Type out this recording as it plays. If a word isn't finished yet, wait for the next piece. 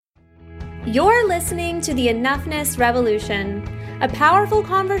You're listening to the Enoughness Revolution, a powerful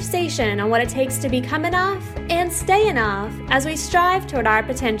conversation on what it takes to become enough and stay enough as we strive toward our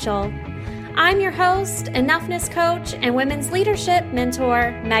potential. I'm your host, Enoughness Coach, and Women's Leadership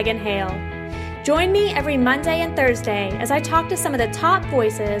Mentor, Megan Hale. Join me every Monday and Thursday as I talk to some of the top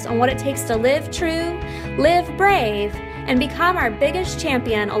voices on what it takes to live true, live brave, and become our biggest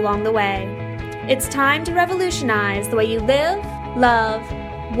champion along the way. It's time to revolutionize the way you live, love,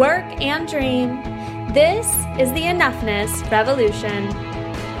 work, and dream. This is the Enoughness Revolution.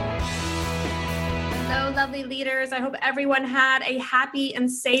 Hello, lovely leaders. I hope everyone had a happy and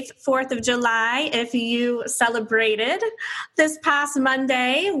safe 4th of July if you celebrated this past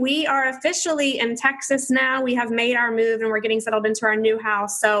Monday. We are officially in Texas now. We have made our move and we're getting settled into our new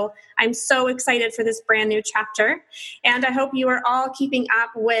house. So I'm so excited for this brand new chapter. And I hope you are all keeping up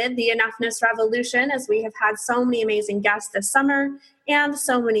with the Enoughness Revolution as we have had so many amazing guests this summer and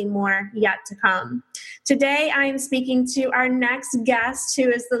so many more yet to come. Today, I am speaking to our next guest, who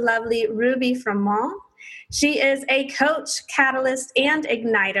is the lovely Ruby Fremon. She is a coach, catalyst, and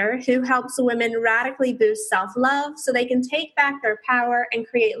igniter who helps women radically boost self-love so they can take back their power and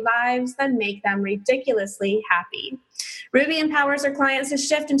create lives that make them ridiculously happy. Ruby empowers her clients to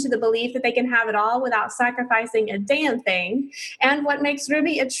shift into the belief that they can have it all without sacrificing a damn thing. And what makes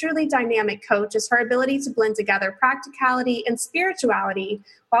Ruby a truly dynamic coach is her ability to blend together practicality and spirituality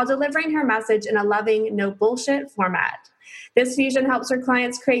while delivering her message in a loving, no bullshit format. This fusion helps her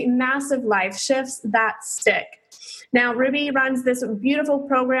clients create massive life shifts that stick. Now, Ruby runs this beautiful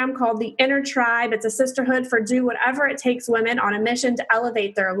program called the Inner Tribe. It's a sisterhood for do whatever it takes women on a mission to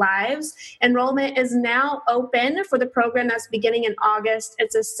elevate their lives. Enrollment is now open for the program that's beginning in August.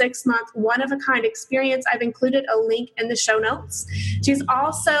 It's a 6-month, one-of-a-kind experience. I've included a link in the show notes. She's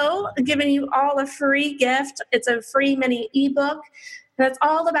also given you all a free gift. It's a free mini ebook. That's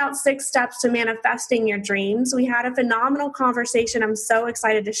all about 6 steps to manifesting your dreams. We had a phenomenal conversation. I'm so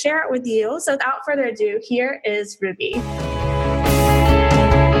excited to share it with you. So without further ado, here is Ruby.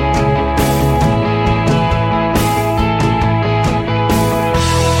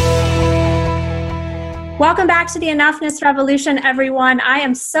 Welcome back to the Enoughness Revolution, everyone. I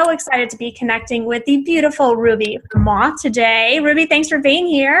am so excited to be connecting with the beautiful Ruby Fremon today. Ruby, thanks for being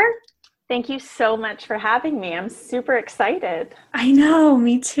here. Thank you so much for having me. I'm super excited. I know,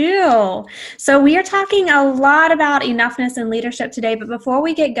 me too. So we are talking a lot about enoughness and leadership today, but before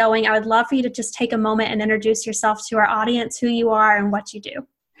we get going, I would love for you to just take a moment and introduce yourself to our audience, who you are and what you do.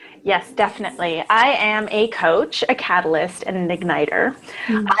 Yes, definitely. I am a coach, a catalyst, and an igniter.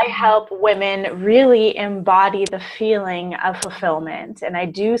 Mm-hmm. I help women really embody the feeling of fulfillment, and I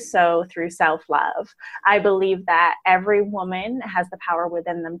do so through self-love. I believe that every woman has the power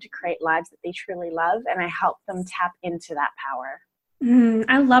within them to create lives that they truly love, and I help them tap into that power.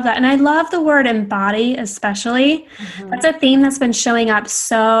 I love that. And I love the word embody, especially. Mm-hmm. That's a theme that's been showing up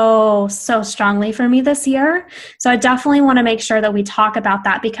so strongly for me this year. So I definitely want to make sure that we talk about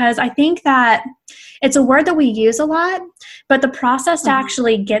that, because I think that it's a word that we use a lot, but the process to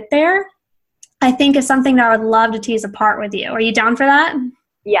actually get there, I think, is something that I would love to tease apart with you. Are you down for that?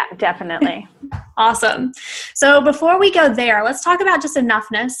 Yeah, definitely. Awesome. So before we go there, let's talk about just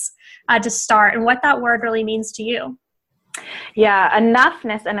enoughness to start and what that word really means to you. Yeah,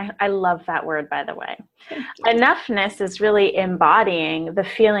 enoughness, and I love that word, by the way. Enoughness is really embodying the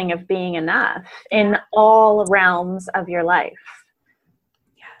feeling of being enough in all realms of your life.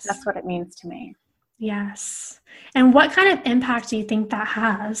 Yes. That's what it means to me. Yes. And what kind of impact do you think that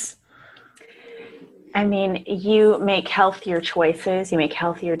has? I mean, you make healthier choices, you make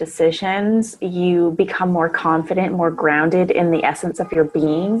healthier decisions, you become more confident, more grounded in the essence of your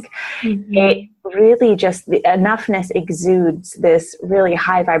being. Mm-hmm. It really just, the enoughness exudes this really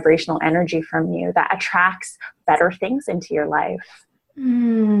high vibrational energy from you that attracts better things into your life.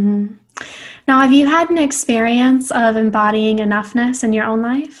 Mm. Now, have you had an experience of embodying enoughness in your own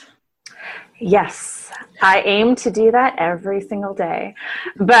life? Yes. I aim to do that every single day.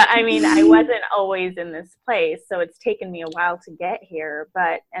 But I mean, I wasn't always in this place, so it's taken me a while to get here.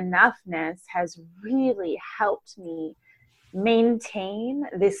 But enoughness has really helped me maintain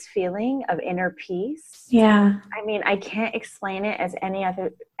this feeling of inner peace. Yeah. I mean, I can't explain it as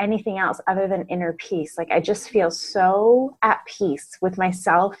anything else other than inner peace. Like, I just feel so at peace with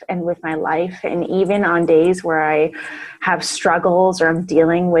myself and with my life. And even on days where I have struggles or I'm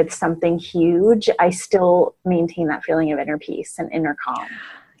dealing with something huge, I still maintain that feeling of inner peace and inner calm.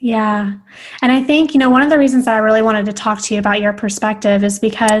 Yeah. And I think, one of the reasons that I really wanted to talk to you about your perspective is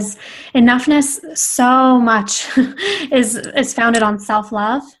because enoughness so much is founded on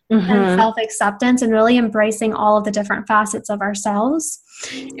self-love and self-acceptance and really embracing all of the different facets of ourselves.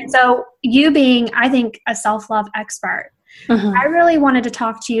 And so you being, I think, a self-love expert, I really wanted to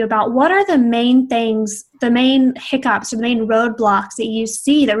talk to you about what are the main things, the main hiccups, or the main roadblocks that you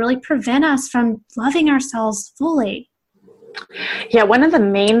see that really prevent us from loving ourselves fully. Yeah, one of the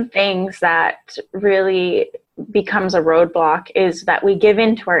main things that really becomes a roadblock is that we give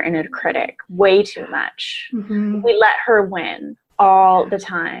in to our inner critic way too much. We let her win all the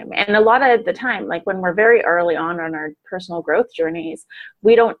time. And a lot of the time, like when we're very early on our personal growth journeys,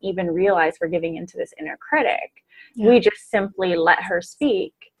 we don't even realize we're giving into this inner critic. Yeah. We just simply let her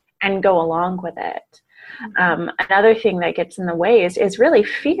speak and go along with it. Another thing that gets in the way is really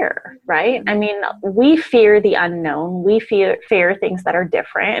fear, right? I mean, we fear the unknown. We fear things that are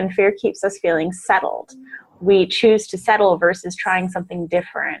different, and fear keeps us feeling settled. We choose to settle versus trying something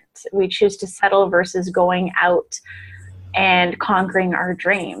different. We choose to settle versus going out and conquering our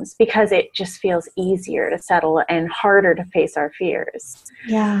dreams because it just feels easier to settle and harder to face our fears.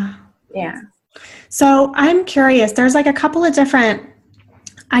 Yeah. Yeah. So I'm curious, there's like a couple of different,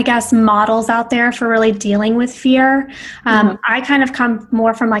 I guess, models out there for really dealing with fear. I kind of come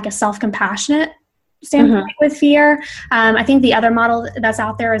more from like a self-compassionate standpoint with fear. I think the other model that's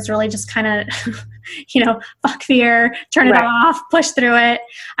out there is really just kind of, fuck fear, turn it off, push through it.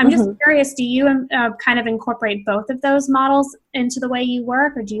 I'm just curious, do you kind of incorporate both of those models into the way you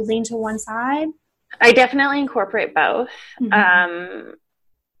work, or do you lean to one side? I definitely incorporate both.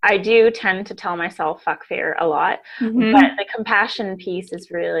 I do tend to tell myself fuck fear a lot, but the compassion piece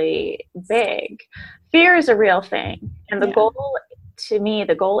is really big. Fear is a real thing. And the goal, to me,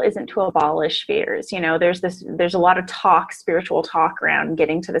 the goal isn't to abolish fears. There's a lot of spiritual talk around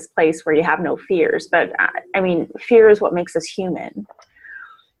getting to this place where you have no fears. But I mean, fear is what makes us human.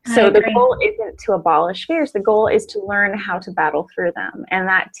 So the goal isn't to abolish fears. The goal is to learn how to battle through them. And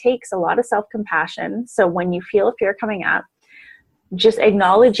that takes a lot of self-compassion. So when you feel a fear coming up, just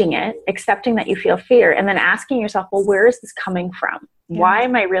acknowledging it, accepting that you feel fear, and then asking yourself, well, where is this coming from? Why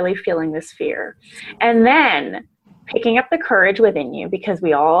am I really feeling this fear? And then picking up the courage within you, because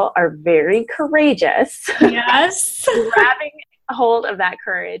we all are very courageous. Yes. Grabbing a hold of that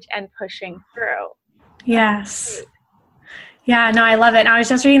courage and pushing through. Yes. Yeah, no, I love it. And I was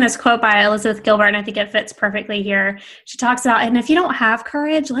just reading this quote by Elizabeth Gilbert, and I think it fits perfectly here. She talks about, and if you don't have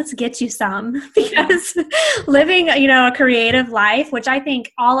courage, let's get you some, because living, a creative life, which I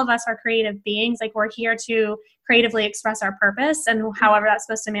think all of us are creative beings, like we're here to creatively express our purpose and however that's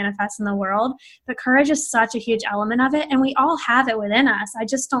supposed to manifest in the world. But courage is such a huge element of it, and we all have it within us. I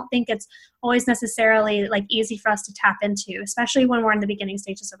just don't think it's always necessarily like easy for us to tap into, especially when we're in the beginning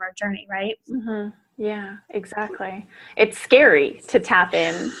stages of our journey, right? Yeah, exactly. It's scary to tap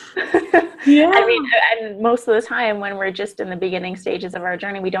in. Yeah. I mean, and most of the time when we're just in the beginning stages of our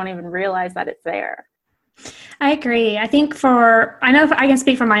journey, we don't even realize that it's there. I agree. I think I know if I can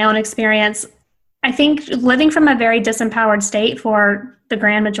speak from my own experience, I think living from a very disempowered state for the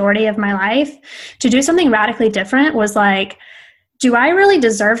grand majority of my life, to do something radically different was like, do I really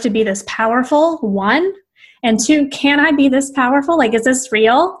deserve to be this powerful? One. And two, can I be this powerful? Like, is this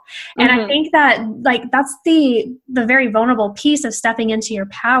real? And I think that that's the very vulnerable piece of stepping into your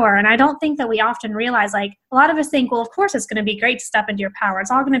power. And I don't think that we often realize, like, a lot of us think, well, of course it's going to be great to step into your power. It's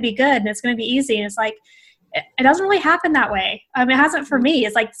all going to be good and it's going to be easy. And it's like, it doesn't really happen that way. I mean, it hasn't for me.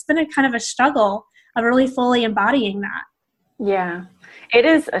 It's like, it's been a kind of a struggle of really fully embodying that. Yeah. It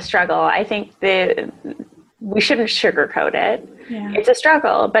is a struggle. I think we shouldn't sugarcoat it. Yeah. It's a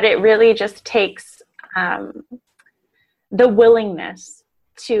struggle, but it really just takes the willingness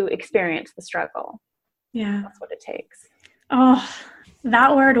to experience the struggle. Yeah. That's what it takes. Oh,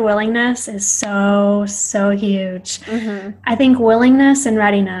 that word willingness is so, so huge. I think willingness and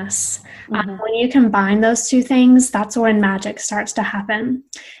readiness, when you combine those two things, that's when magic starts to happen.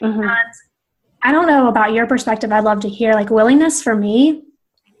 And I don't know about your perspective. I'd love to hear, like, willingness for me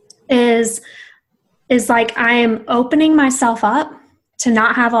is like I'm opening myself up to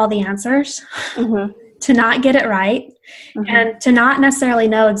not have all the answers, to not get it right, and to not necessarily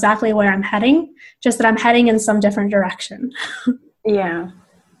know exactly where I'm heading, just that I'm heading in some different direction. Yeah,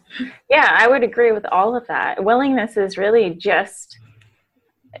 I would agree with all of that. Willingness is really just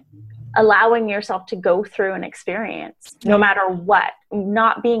allowing yourself to go through an experience, no matter what,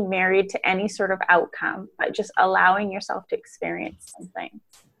 not being married to any sort of outcome, but just allowing yourself to experience something.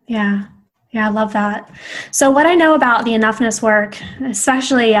 Yeah. Yeah, I love that. So what I know about the enoughness work,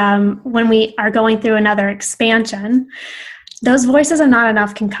 especially when we are going through another expansion, those voices of not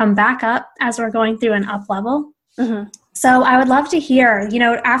enough can come back up as we're going through an up level. Mm-hmm. So I would love to hear,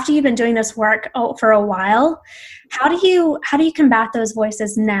 after you've been doing this work for a while, how do you combat those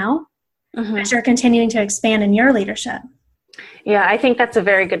voices now as you're continuing to expand in your leadership? Yeah, I think that's a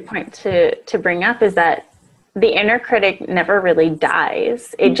very good point to bring up, is that the inner critic never really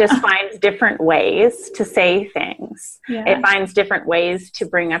dies. It just finds different ways to say things. Yeah. It finds different ways to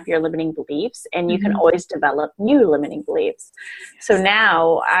bring up your limiting beliefs, and you can always develop new limiting beliefs. So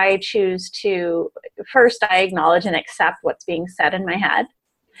now I choose to, first I acknowledge and accept what's being said in my head.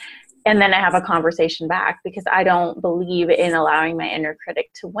 And then I have a conversation back, because I don't believe in allowing my inner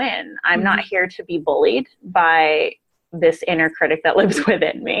critic to win. I'm not here to be bullied by this inner critic that lives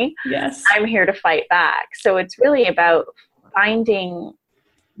within me. Yes. I'm here to fight back. So it's really about finding,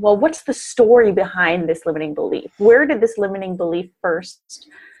 well, what's the story behind this limiting belief? Where did this limiting belief first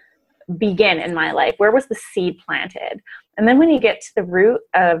begin in my life? Where was the seed planted? And then when you get to the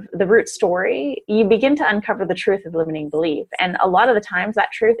root story, you begin to uncover the truth of limiting belief. And a lot of the times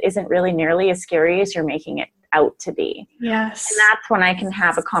that truth isn't really nearly as scary as you're making it out to be. Yes. And that's when I can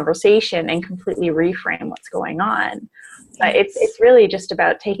have a conversation and completely reframe what's going on. But it's really just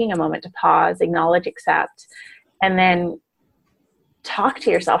about taking a moment to pause, acknowledge, accept, and then talk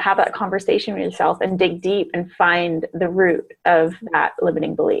to yourself, have that conversation with yourself, and dig deep and find the root of that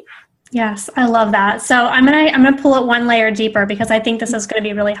limiting belief. Yes, I love that. So I'm gonna pull it one layer deeper, because I think this is going to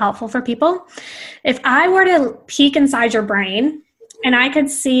be really helpful for people. If I were to peek inside your brain and I could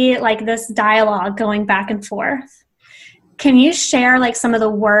see like this dialogue going back and forth, can you share like some of the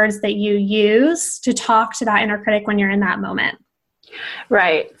words that you use to talk to that inner critic when you're in that moment?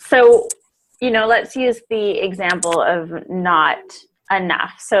 Right. So, let's use the example of not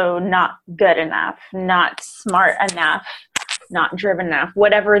enough. So not good enough, not smart enough, not driven enough,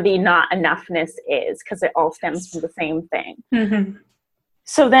 whatever the not enoughness is, because it all stems from the same thing. Mm-hmm.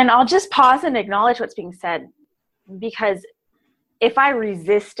 So then I'll just pause and acknowledge what's being said, because if I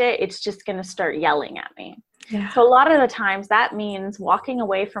resist it, it's just going to start yelling at me. Yeah. So a lot of the times that means walking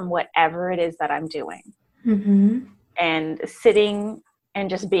away from whatever it is that I'm doing and sitting and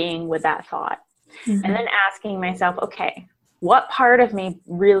just being with that thought. And then asking myself, okay, what part of me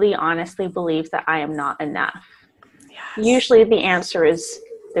really honestly believes that I am not enough? Yes. Usually the answer is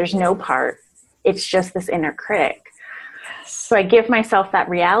there's no part. It's just this inner critic. Yes. So I give myself that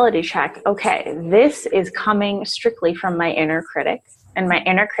reality check. Okay, this is coming strictly from my inner critic. And my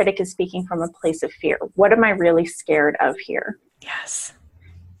inner critic is speaking from a place of fear. What am I really scared of here? Yes.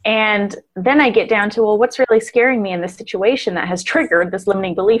 And then I get down to, well, what's really scaring me in this situation that has triggered this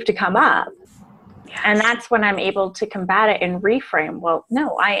limiting belief to come up? Yes. And that's when I'm able to combat it and reframe. Well,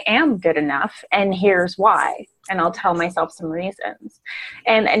 no, I am good enough, and here's why. And I'll tell myself some reasons.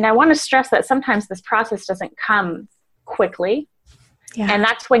 And I want to stress that sometimes this process doesn't come quickly. Yeah. And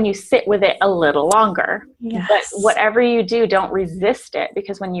that's when you sit with it a little longer. Yes. But whatever you do, don't resist it,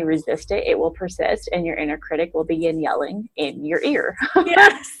 because when you resist it, it will persist, and your inner critic will begin yelling in your ear.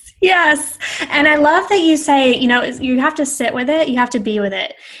 Yes. Yes. And I love that you say, you have to sit with it, you have to be with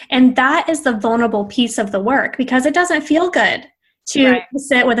it. And that is the vulnerable piece of the work, because it doesn't feel good to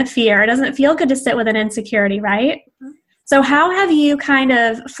sit with a fear. It doesn't feel good to sit with an insecurity, right? Mm-hmm. So how have you kind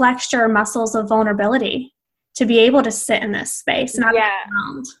of flexed your muscles of vulnerability to be able to sit in this space? Not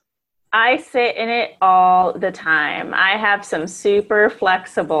around? I sit in it all the time. I have some super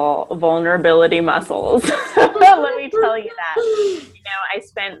flexible vulnerability muscles. Let me tell you that. I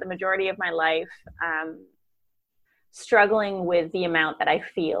spent the majority of my life struggling with the amount that I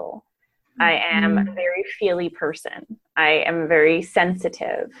feel. I am a very feely person. I am very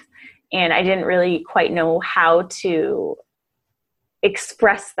sensitive, and I didn't really quite know how to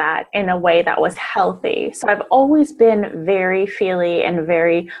express that in a way that was healthy. So I've always been very feely and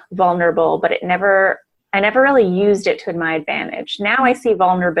very vulnerable, but I never really used it to my advantage. Now I see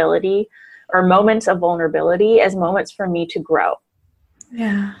vulnerability, or moments of vulnerability, as moments for me to grow.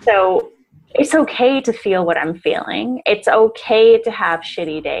 Yeah. So it's okay to feel what I'm feeling. It's okay to have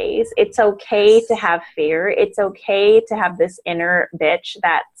shitty days. It's okay to have fear. It's okay to have this inner bitch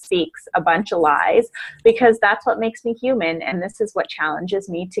that speaks a bunch of lies, because that's what makes me human. And this is what challenges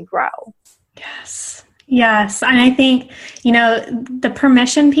me to grow. Yes. Yes. And I think, the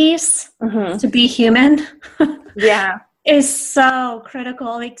permission piece to be human. Yeah. Is so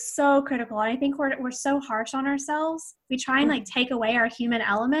critical, so critical. And I think we're so harsh on ourselves. We try and take away our human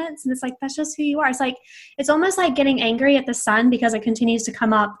elements, and it's that's just who you are. It's almost like getting angry at the sun because it continues to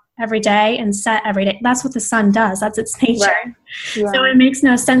come up every day and set every day. That's what the sun does. That's its nature. Right. Yeah. So it makes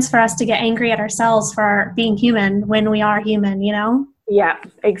no sense for us to get angry at ourselves for being human when we are human, Yeah,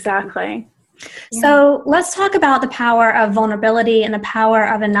 exactly. So let's talk about the power of vulnerability and the power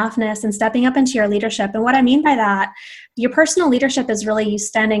of enoughness and stepping up into your leadership. And what I mean by that, your personal leadership is really you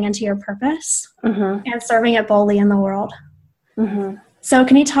standing into your purpose and serving it boldly in the world. So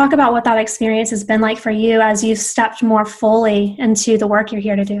can you talk about what that experience has been like for you as you've stepped more fully into the work you're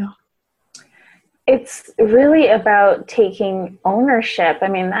here to do? It's really about taking ownership. I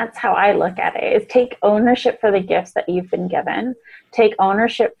mean, that's how I look at it, is take ownership for the gifts that you've been given, take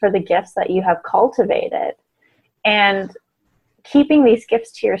ownership for the gifts that you have cultivated. And keeping these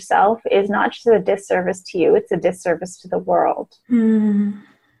gifts to yourself is not just a disservice to you, it's a disservice to the world.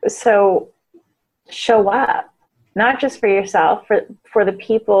 So show up. Not just for yourself, for the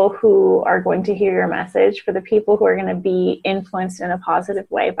people who are going to hear your message, for the people who are going to be influenced in a positive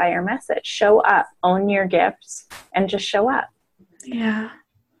way by your message. Show up, own your gifts, and just show up. Yeah.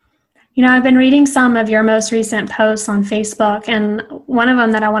 You know, I've been reading some of your most recent posts on Facebook, and one of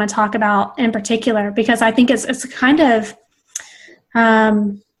them that I want to talk about in particular, because I think it's kind of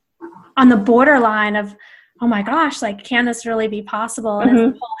on the borderline of, oh my gosh, like, can this really be possible? And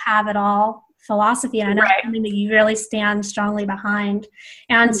it's the whole have it all philosophy, and I know it's something that you really stand strongly behind.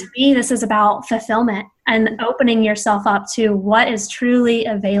 And to me, this is about fulfillment and opening yourself up to what is truly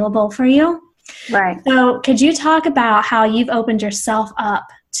available for you. Right. So could you talk about how you've opened yourself up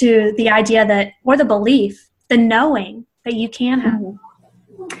to the idea that, or the belief, the knowing that you can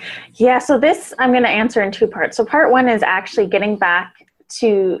have? Yeah, so this I'm going to answer in two parts. So part one is actually getting back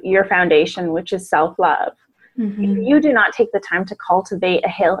to your foundation, which is self-love. If you do not take the time to cultivate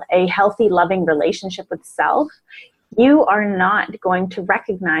a healthy, loving relationship with self, you are not going to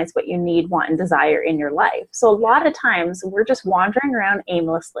recognize what you need, want, and desire in your life. So a lot of times we're just wandering around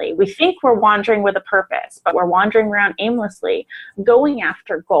aimlessly. We think we're wandering with a purpose, but we're wandering around aimlessly, going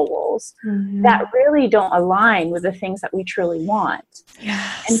after goals that really don't align with the things that we truly want.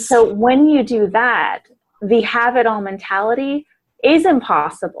 Yes. And so when you do that, the have-it-all mentality is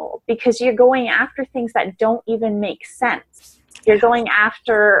impossible, because you're going after things that don't even make sense. You're going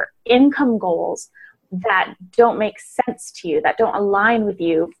after income goals that don't make sense to you, that don't align with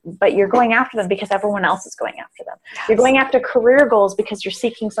you, but you're going after them because everyone else is going after them. Yes. You're going after career goals because you're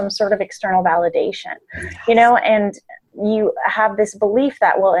seeking some sort of external validation, you know, and you have this belief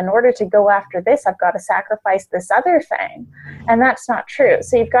that, well, in order to go after this, I've got to sacrifice this other thing. And that's not true.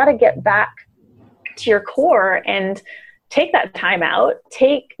 So you've got to get back to your core and take that time out,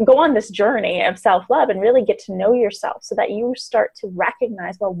 go on this journey of self-love and really get to know yourself, so that you start to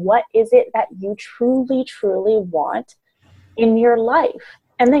recognize, well, what is it that you truly, truly want in your life?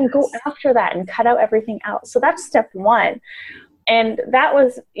 And then go after that and cut out everything else. So that's step one. And that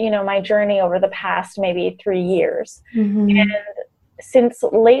was, you know, my journey over the past maybe 3 years. And since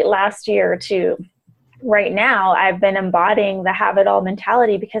late last year to right now, I've been embodying the have it all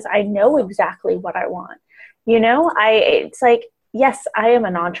mentality, because I know exactly what I want. You know, it's like, yes, I am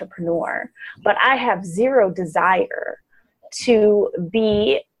an entrepreneur, but I have zero desire to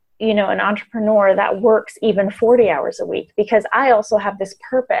be, you know, an entrepreneur that works even 40 hours a week, because I also have this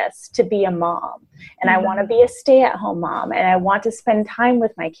purpose to be a mom, and I want to be a stay-at-home mom, and I want to spend time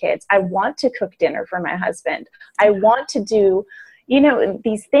with my kids. I want to cook dinner for my husband. I want to do, you know,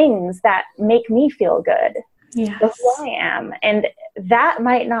 these things that make me feel good. That's who I am. And that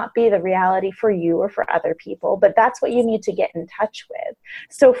might not be the reality for you or for other people, but that's what you need to get in touch with.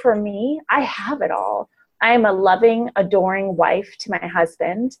 So for me, I have it all. I am a loving, adoring wife to my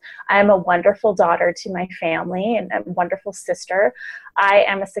husband. I am a wonderful daughter to my family and a wonderful sister. I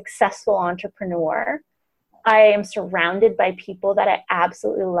am a successful entrepreneur. I am surrounded by people that I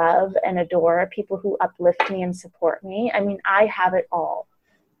absolutely love and adore, people who uplift me and support me. I mean, I have it all.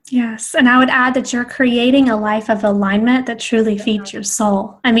 Yes. And I would add that you're creating a life of alignment that truly feeds your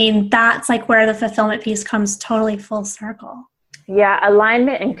soul. I mean, that's like where the fulfillment piece comes totally full circle. Yeah.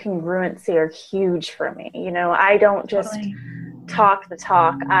 Alignment and congruency are huge for me. You know, I don't just talk the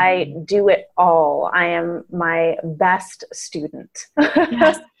talk. I do it all. I am my best student.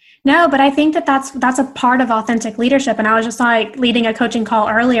 Yes. No, but I think that that's a part of authentic leadership. And I was just like leading a coaching call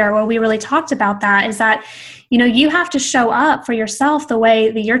earlier where we really talked about that, is that, you know, you have to show up for yourself the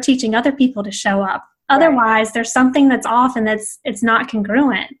way that you're teaching other people to show up. Otherwise, there's something that's off and it's not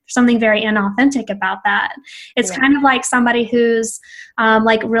congruent. There's something very inauthentic about that. It's kind of like somebody who's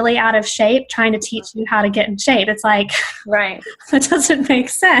like really out of shape trying to teach you how to get in shape. It's like, that doesn't make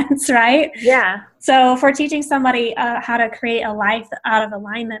sense, right? Yeah. So if we're teaching somebody how to create a life out of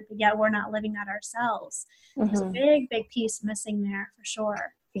alignment, but yet we're not living that ourselves, there's a big, big piece missing there for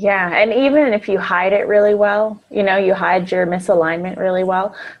sure. Yeah. And even if you hide it really well, you hide your misalignment really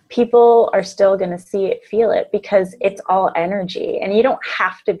well, people are still going to see it, feel it, because it's all energy. And you don't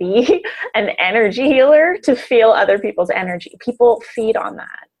have to be an energy healer to feel other people's energy. People feed on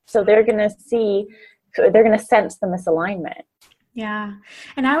that. So they're going to sense the misalignment. Yeah.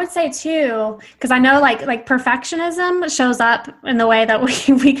 And I would say too, because I know like perfectionism shows up in the way that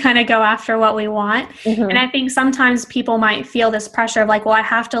we kind of go after what we want. Mm-hmm. And I think sometimes people might feel this pressure of like, well, I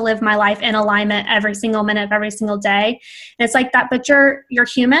have to live my life in alignment every single minute of every single day. And it's like that, but you're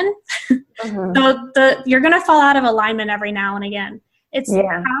human. Mm-hmm. So you're going to fall out of alignment every now and again. It's the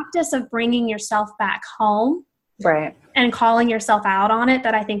Yeah. practice of bringing yourself back home. Right. And calling yourself out on it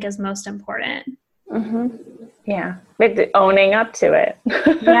that I think is most important. Mm-hmm. Yeah. Owning up to it.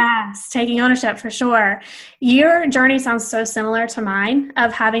 Yes, taking ownership for sure. Your journey sounds so similar to mine,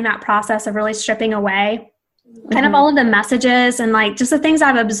 of having that process of really stripping away kind of all of the messages and like just the things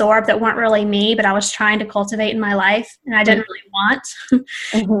I've absorbed that weren't really me, but I was trying to cultivate in my life and I didn't really want.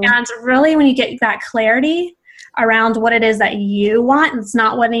 And really when you get that clarity around what it is that you want, and it's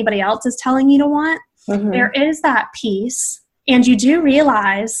not what anybody else is telling you to want, there is that peace. And you do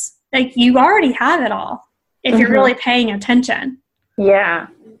realize like you already have it all if you're really paying attention. Yeah,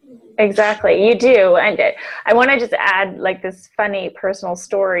 exactly. You do. And I want to just add like this funny personal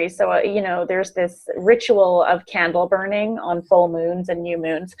story. So, there's this ritual of candle burning on full moons and new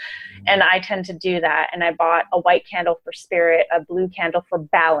moons. And I tend to do that. And I bought a white candle for spirit, a blue candle for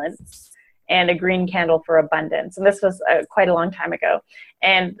balance, and a green candle for abundance. And this was quite a long time ago.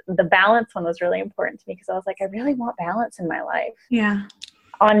 And the balance one was really important to me because I was like, I really want balance in my life. Yeah.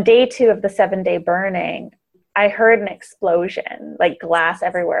 On day 2 of the 7-day burning, I heard an explosion, like glass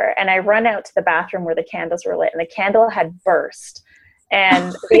everywhere. And I run out to the bathroom where the candles were lit, and the candle had burst.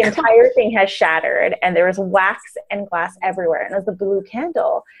 And the entire thing has shattered. And there was wax and glass everywhere. And it was the blue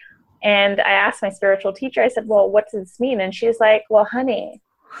candle. And I asked my spiritual teacher, I said, well, what does this mean? And she's like, well, honey,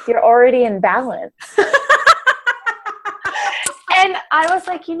 you're already in balance. And I was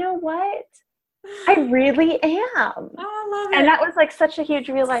like, you know what? I really am. Oh, I love it. And that was like such a huge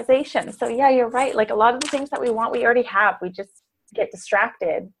realization. So yeah, you're right. Like a lot of the things that we want, we already have. We just get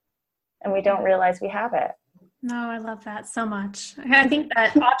distracted and we don't realize we have it. No, I love that so much. I think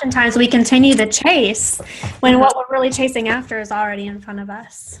that oftentimes we continue to chase when what we're really chasing after is already in front of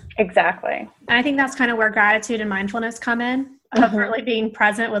us. Exactly. And I think that's kind of where gratitude and mindfulness come in, of really being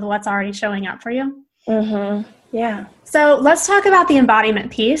present with what's already showing up for you. Yeah. So let's talk about the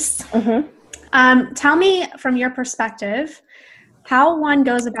embodiment piece. Tell me from your perspective, how one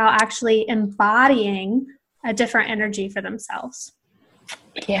goes about actually embodying a different energy for themselves.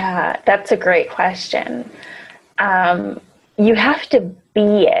 Yeah, that's a great question. You have to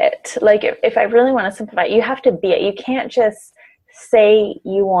be it. Like if I really want to simplify it, you have to be it. You can't just say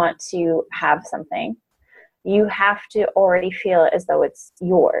you want to have something. You have to already feel it as though it's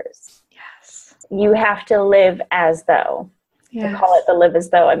yours. Yes. You have to live as though. Yes. To call it the live as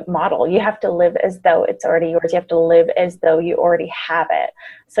though model. You have to live as though it's already yours. You have to live as though you already have it.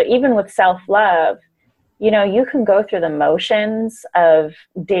 So even with self-love, you can go through the motions of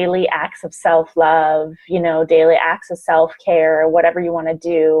daily acts of self-love, daily acts of self-care, whatever you want to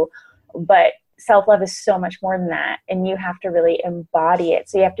do. But self-love is so much more than that. And you have to really embody it.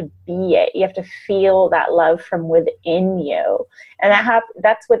 So you have to be it. You have to feel that love from within you. And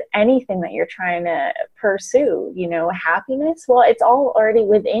that's with anything that you're trying to pursue, happiness. Well, it's all already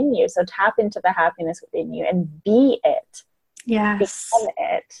within you. So tap into the happiness within you and be it. Yes. Become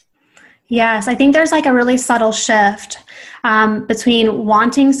it. Yes. I think there's like a really subtle shift between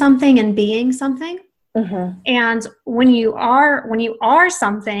wanting something and being something. And when you are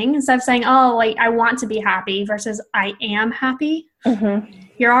something, instead of saying, oh, like I want to be happy versus I am happy,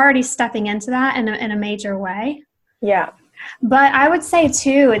 you're already stepping into that in a major way. Yeah. But I would say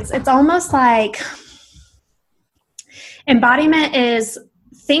too, it's almost like embodiment is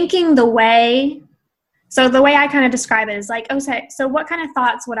thinking the way. So the way I kind of describe it is like, okay, so what kind of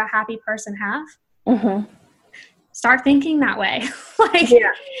thoughts would a happy person have? Start thinking that way.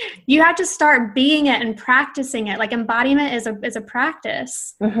 You have to start being it and practicing it. Like embodiment is a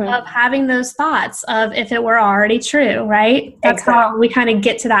practice of having those thoughts of if it were already true, right? That's how we kind of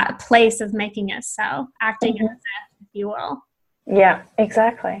get to that place of making it so, acting as if you will. Yeah,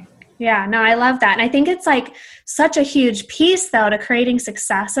 exactly. Yeah, no, I love that. And I think it's like such a huge piece though to creating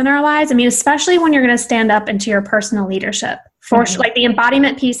success in our lives. I mean, especially when you're going to stand up into your personal leadership. For sure, like the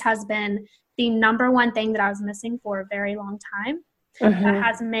embodiment piece has been the number one thing that I was missing for a very long time. That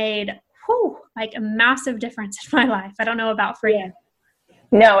has made like a massive difference in my life. I don't know about for you.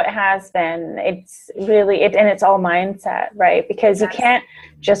 No, it has been. It's really and it's all mindset, right? Because you can't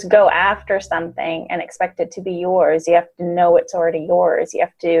just go after something and expect it to be yours. You have to know it's already yours. You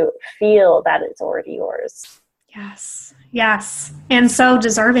have to feel that it's already yours. Yes. Yes. And so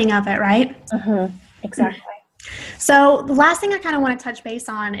deserving of it, right? Exactly. So the last thing I kind of want to touch base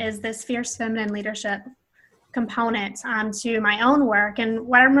on is this fierce feminine leadership component to my own work. And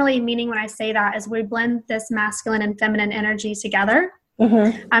what I'm really meaning when I say that is we blend this masculine and feminine energy together.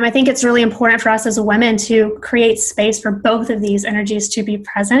 I think it's really important for us as women to create space for both of these energies to be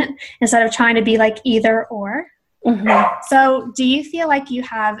present instead of trying to be like either or. So do you feel like you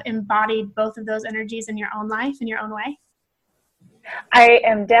have embodied both of those energies in your own life, in your own way? I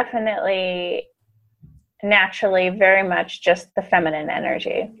am definitely naturally very much just the feminine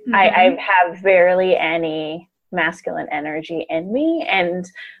energy. I have barely any masculine energy in me. And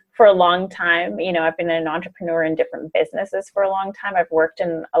for a long time, I've been an entrepreneur in different businesses for a long time. I've worked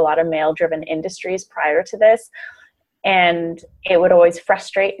in a lot of male-driven industries prior to this. And it would always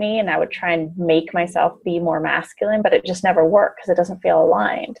frustrate me, and I would try and make myself be more masculine, but it just never worked because it doesn't feel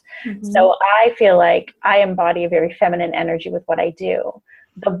aligned. So I feel like I embody a very feminine energy with what I do.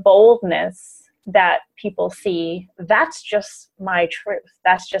 The boldness that people see, that's just my truth.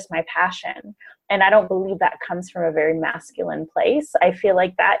 That's just my passion. And I don't believe that comes from a very masculine place. I feel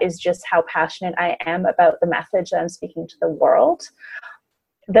like that is just how passionate I am about the message that I'm speaking to the world.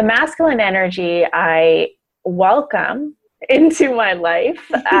 The masculine energy I welcome into my life,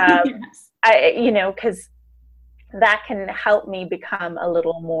 because that can help me become a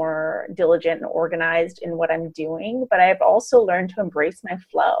little more diligent and organized in what I'm doing. But I've also learned to embrace my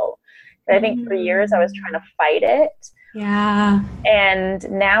flow. I think for years I was trying to fight it. Yeah.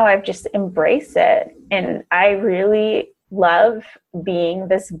 And now I've just embraced it. And I really love being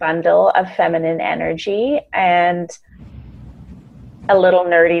this bundle of feminine energy and a little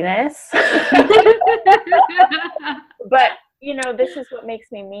nerdiness. But, this is what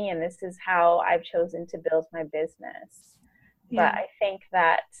makes me me, and this is how I've chosen to build my business. Yeah. But I think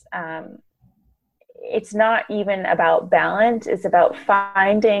that it's not even about balance. It's about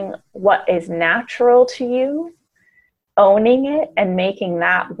finding what is natural to you, owning it, and making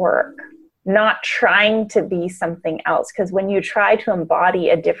that work, not trying to be something else. Because when you try to embody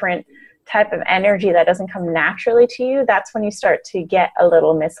a different type of energy that doesn't come naturally to you, that's when you start to get a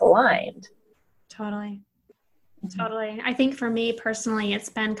little misaligned. Totally. I think for me personally, it's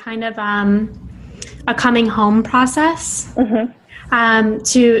been kind of a coming home process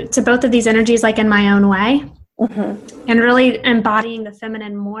to both of these energies, like in my own way, and really embodying the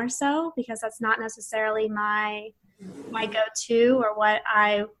feminine more so, because that's not necessarily my go-to or what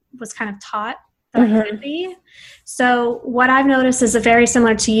I was kind of taught that I could be. So what I've noticed is very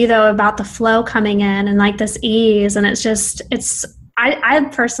similar to you, though, about the flow coming in and like this ease. And I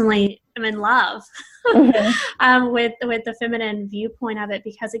personally am in love with the feminine viewpoint of it,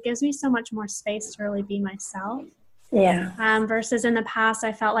 because it gives me so much more space to really be myself. Yeah. Versus in the past,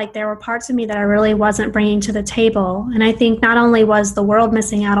 I felt like there were parts of me that I really wasn't bringing to the table. And I think not only was the world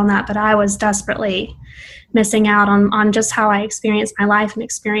missing out on that, but I was desperately missing out on just how I experienced my life and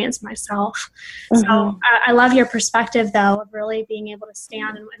experienced myself. So I love your perspective, though, of really being able to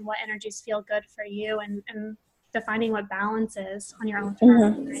stand and what energies feel good for you and defining what balance is on your own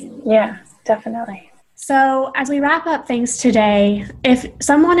terms. Right? Yeah, definitely. So as we wrap up things today, if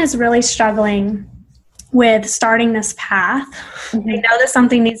someone is really struggling with starting this path, they know that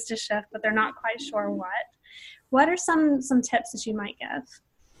something needs to shift, but they're not quite sure what are some tips that you might give?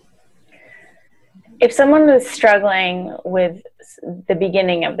 If someone was struggling with the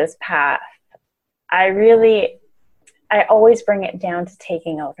beginning of this path, I always bring it down to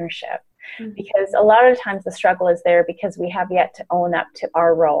taking ownership, because a lot of times the struggle is there because we have yet to own up to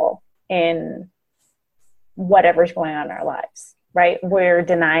our role in whatever's going on in our lives, right? We're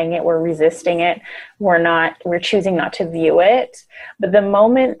denying it. We're resisting it. We're choosing not to view it. But the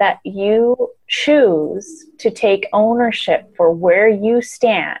moment that you choose to take ownership for where you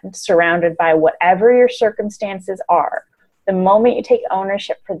stand, surrounded by whatever your circumstances are, the moment you take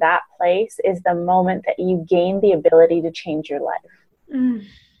ownership for that place is the moment that you gain the ability to change your life.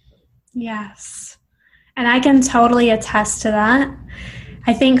 Yes. And I can totally attest to that.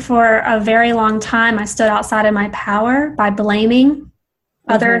 I think for a very long time, I stood outside of my power by blaming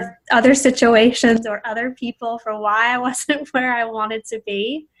other situations or other people for why I wasn't where I wanted to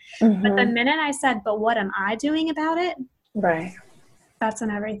be. But the minute I said, but what am I doing about it? Right. That's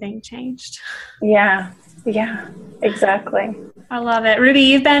when everything changed. Yeah, exactly. I love it. Ruby,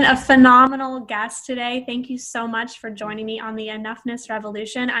 you've been a phenomenal guest today. Thank you so much for joining me on the Enoughness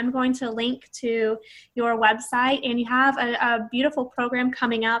Revolution. I'm going to link to your website, and you have a beautiful program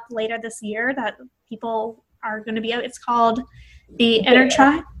coming up later this year that people are going to be out. It's called The Inner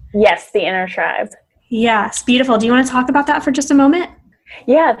Tribe. Yes, The Inner Tribe. Yes, beautiful. Do you want to talk about that for just a moment?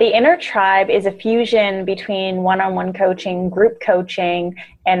 Yeah, the Inner Tribe is a fusion between one-on-one coaching, group coaching,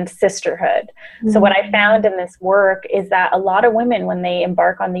 and sisterhood. So what I found in this work is that a lot of women, when they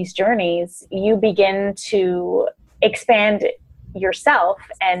embark on these journeys, you begin to expand yourself,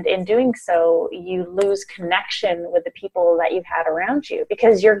 and in doing so, you lose connection with the people that you've had around you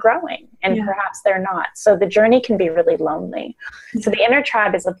because you're growing and perhaps they're not. So the journey can be really lonely. So the Inner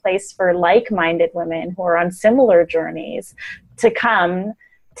Tribe is a place for like-minded women who are on similar journeys to come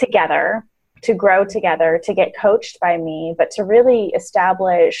together, to grow together, to get coached by me, but to really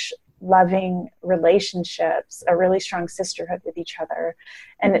establish loving relationships, a really strong sisterhood with each other.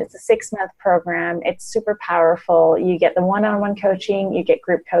 And it's a 6-month program. It's super powerful. You get the one-on-one coaching, you get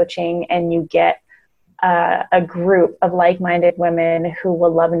group coaching, and you get a group of like-minded women who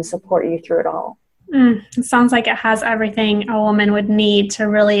will love and support you through it all. It sounds like it has everything a woman would need to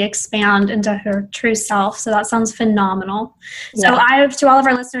really expand into her true self. So that sounds phenomenal. So to all of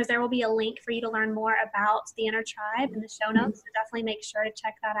our listeners, there will be a link for you to learn more about the Inner Tribe in the show notes. So definitely make sure to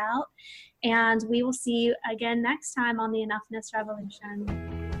check that out. And we will see you again next time on the Enoughness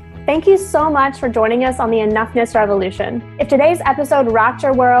Revolution. Thank you so much for joining us on the Enoughness Revolution. If today's episode rocked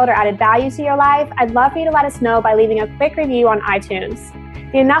your world or added value to your life, I'd love for you to let us know by leaving a quick review on iTunes.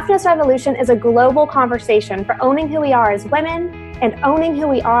 The Enoughness Revolution is a global conversation for owning who we are as women and owning who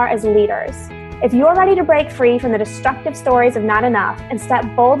we are as leaders. If you're ready to break free from the destructive stories of not enough and step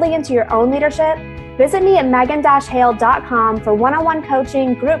boldly into your own leadership, visit me at megan-hale.com for one-on-one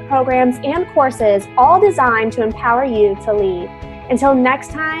coaching, group programs, and courses, all designed to empower you to lead. Until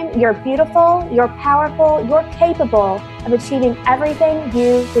next time, you're beautiful, you're powerful, you're capable of achieving everything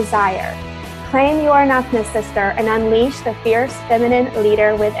you desire. Claim your enoughness, sister, and unleash the fierce feminine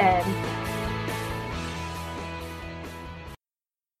leader within.